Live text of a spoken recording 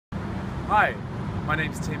Hi, my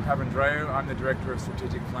name is Tim Papandreou. I'm the Director of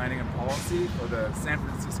Strategic Planning and Policy for the San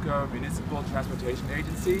Francisco Municipal Transportation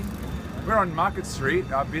Agency. We're on Market Street,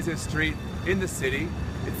 our busiest street in the city.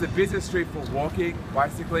 It's the busiest street for walking,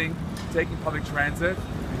 bicycling, taking public transit,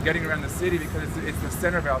 and getting around the city because it's the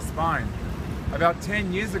center of our spine. About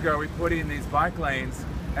 10 years ago, we put in these bike lanes,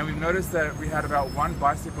 and we've noticed that we had about one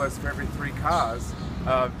bicyclist for every 3 cars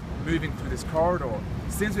moving through this corridor.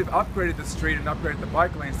 Since we've upgraded the street and upgraded the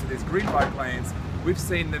bike lanes to these green bike lanes, we've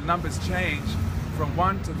seen the numbers change from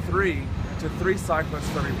 1 to 3 to 3 cyclists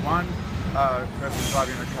for every 1 person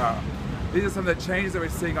driving a car. These are some of the changes that we're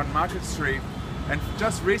seeing on Market Street, and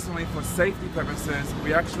just recently, for safety purposes,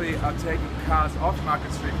 we actually are taking cars off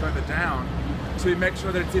Market Street further down to make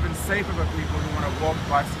sure that it's even safer for people who want to walk,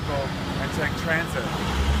 bicycle, and take transit.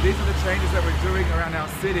 These are the changes that we're doing around our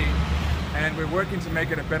city, and we're working to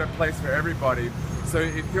make it a better place for everybody. So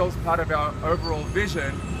it feels part of our overall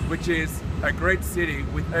vision, which is a great city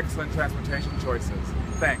with excellent transportation choices.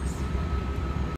 Thanks.